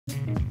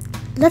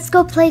Let's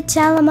go play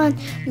Chameleon.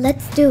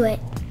 Let's do it.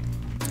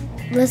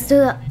 Let's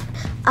do it.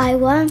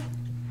 I1.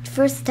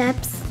 First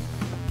steps.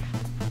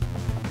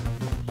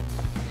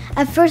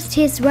 At first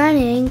he's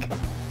running.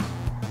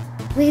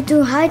 We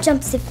do high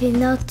jumps if you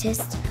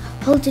noticed.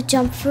 Hold the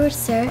jump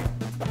first, sir.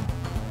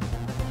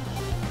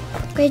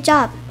 Great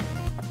job.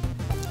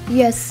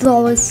 Yes,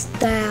 slow us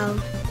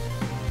down.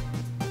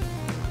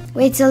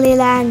 Wait till he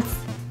lands.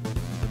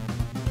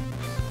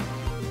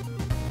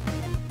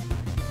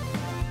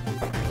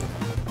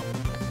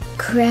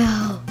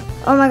 Crow.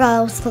 Oh my god,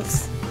 that was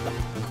close.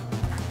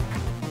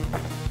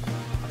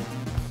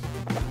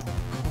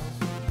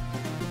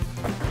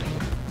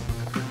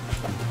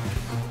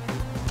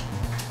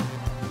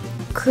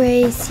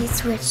 Crazy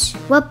switch.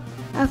 Whoop.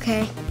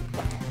 Okay.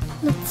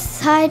 Let's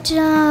high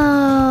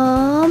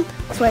jump.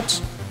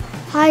 Switch.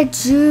 High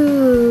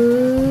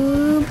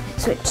jump.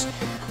 Switch.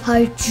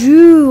 High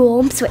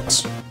jump.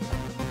 Switch.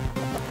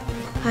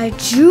 High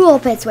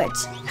jump and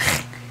switch.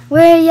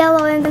 We're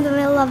yellow in the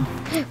middle of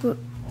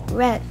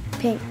red,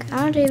 pink.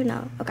 I don't even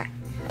know. Okay.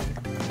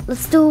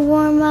 Let's do a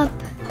warm up.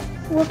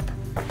 Whoop.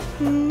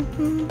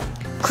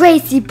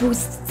 Crazy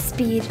boost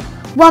speed.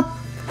 Whoop.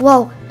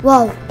 Whoa.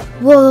 Whoa.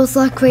 Whoa, that's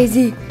like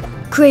crazy.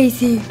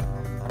 Crazy.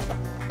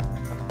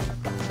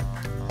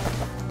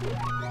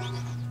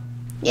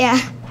 Yeah.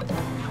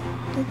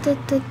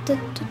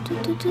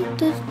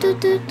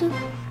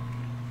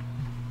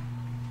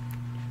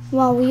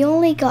 Well, we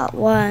only got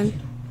one.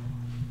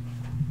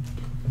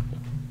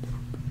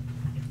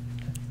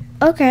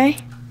 Okay.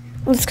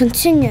 Let's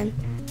continue.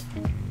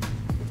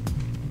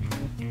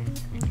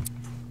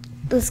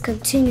 Let's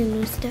continue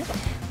new step.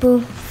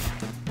 Boom.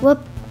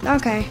 Whoop.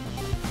 Okay.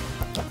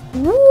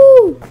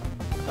 Woo!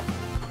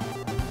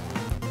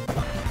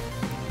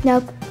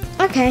 Nope.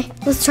 Okay,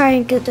 let's try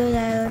and do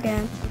that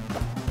again.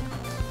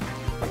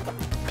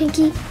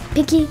 Pinky,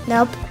 Pinky,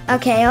 nope.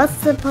 Okay, I was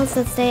supposed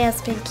to stay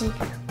as Pinky.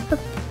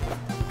 Whoop.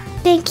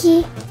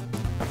 Pinky,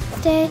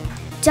 stay,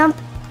 jump,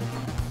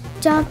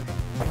 jump,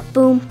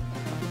 boom.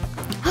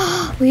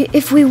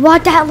 If we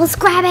want that, let's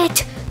grab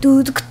it.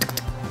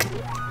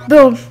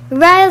 Boom,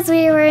 right as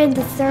we were in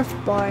the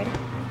surfboard.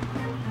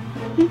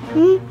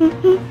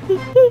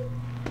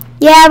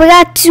 Yeah, we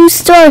got 2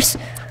 stores.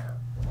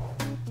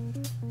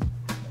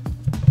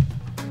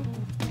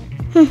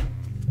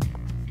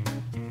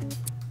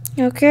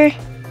 Okay.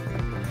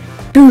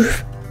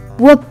 Boof.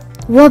 Whoop.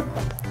 Whoop.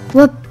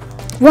 Whoop.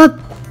 Whoop.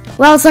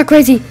 Well, it's not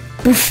crazy.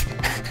 Boof.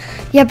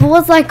 Yeah, but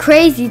what's like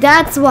crazy?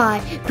 That's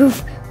why.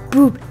 Boof.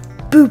 Boop.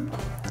 Boop.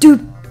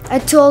 Doop. I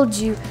told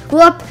you.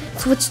 Whoop.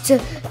 Switch to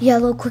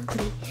yellow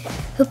quickly.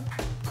 Whoop.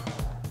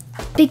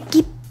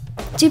 Biggie.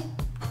 Doop.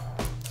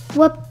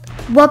 Whoop.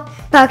 Whoop.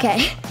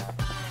 Okay.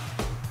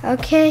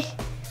 Okay.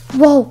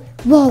 Whoa,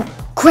 whoa,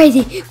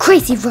 crazy,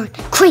 crazy run,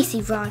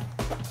 crazy run.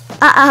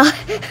 Uh-oh.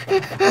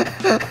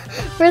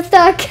 We're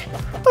stuck.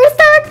 We're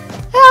stuck.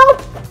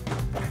 Help.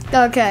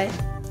 Okay.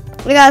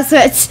 We gotta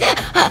switch.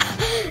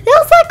 That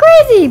was like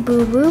crazy.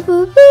 Boop, boop,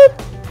 boop, boop.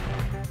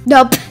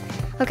 Nope.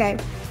 Okay.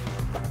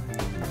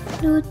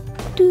 Doot,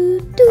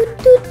 doot, doot,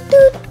 doot,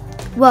 doot.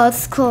 Well,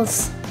 it's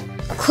close.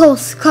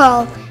 Close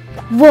call.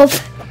 Whoop.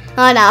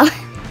 Oh no.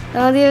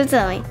 Don't even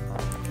tell me.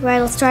 Right,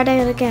 let's try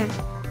that again.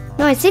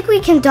 No, I think we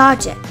can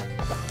dodge it.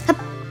 Hup.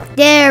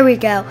 There we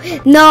go.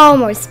 No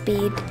more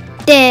speed.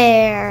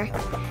 There.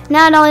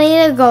 Now I don't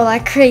need to go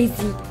like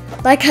crazy,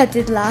 like I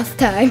did last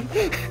time.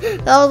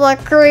 That was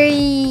like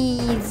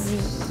crazy.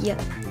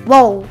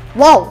 Whoa,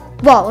 whoa,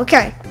 whoa.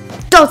 Okay.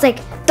 Don't think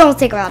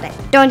about it.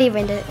 Don't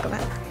even think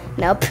about it.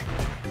 Nope.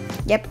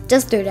 Yep,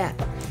 just do that.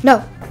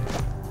 No.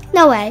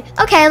 No way.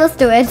 Okay, let's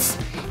do it.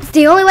 It's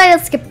the only way to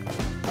skip.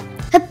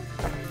 Hup.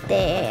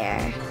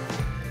 There.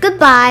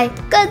 Goodbye.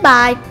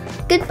 Goodbye.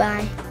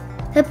 Goodbye.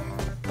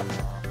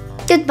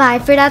 Goodbye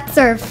for that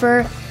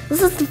surfer.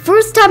 This is the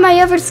first time I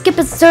ever skip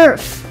a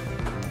surf.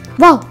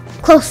 Whoa,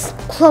 close,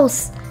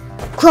 close,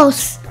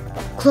 close,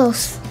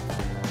 close.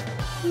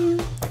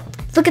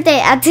 Look at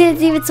that, I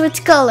didn't even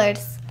switch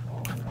colors.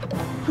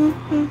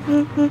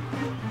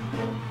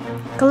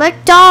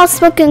 Collect all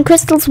smoking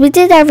crystals, we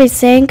did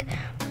everything.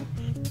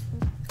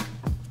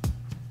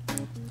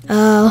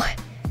 Oh.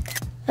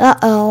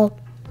 Uh-oh.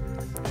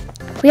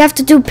 We have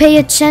to pay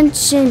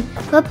attention.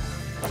 Whoop.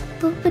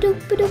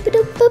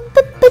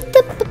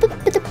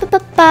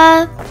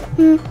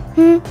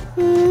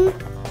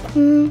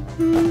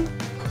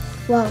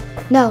 Whoa,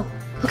 no.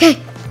 Okay,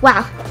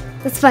 wow,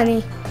 that's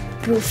funny.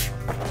 Poof,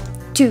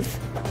 toof,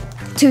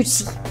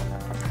 tootsie,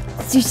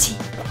 sushi.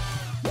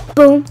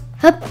 Boom,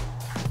 hup,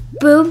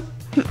 boom.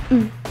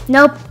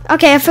 Nope.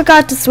 Okay, I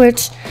forgot to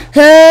switch.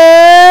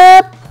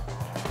 Hup,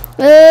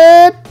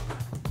 up,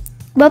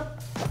 whoop,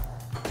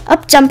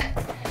 up jump,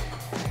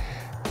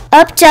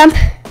 up jump.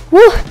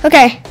 Woo.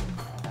 Okay.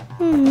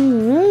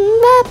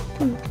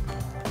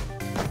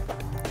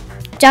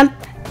 Jump,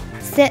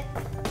 sit,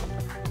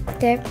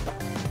 there.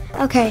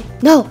 Okay,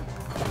 no,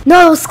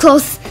 no, it was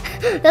close.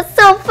 That's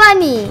so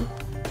funny.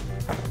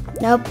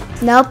 Nope,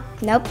 nope,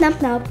 nope,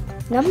 nope, nope,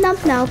 nope,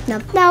 nope, nope,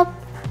 nope, nope,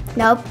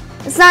 nope.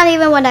 It's not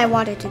even what I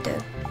wanted to do.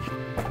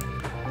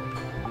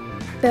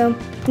 Boom.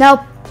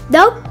 Nope.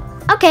 Nope.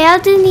 Okay, I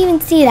didn't even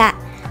see that.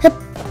 Hup.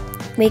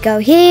 We go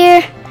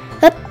here.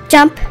 Up,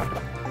 jump.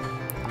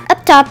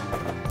 Up top.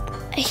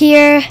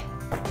 Here.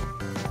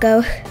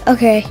 Go.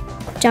 Okay.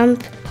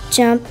 Jump.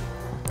 Jump.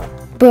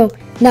 Boom.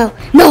 No.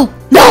 No.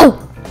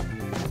 No.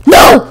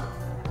 No.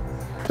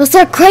 It was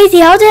so crazy.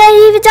 How did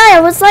I even die? I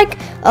was like,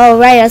 oh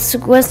right.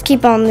 Let's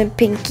keep on the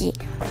pinky.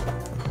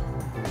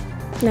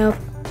 Nope.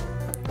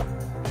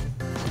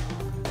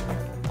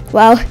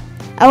 Well,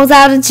 I was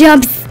out of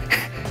jumps.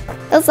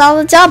 That's all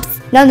the jumps.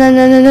 No, no,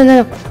 no, no, no,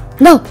 no,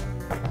 no.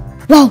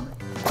 Whoa.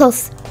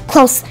 Close.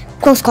 Close.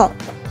 Close call.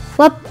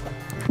 Whoop.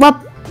 Whoop.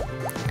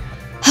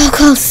 Oh,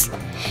 close.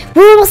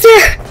 We're almost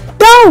there.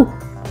 No.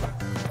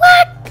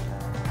 What?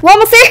 We're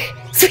almost there.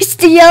 Switch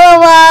to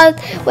yellow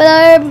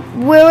one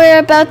when we're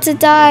about to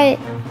die.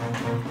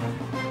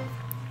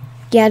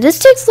 Yeah, this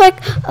takes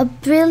like a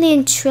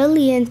billion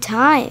trillion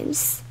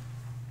times.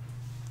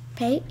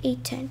 Pay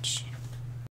attention.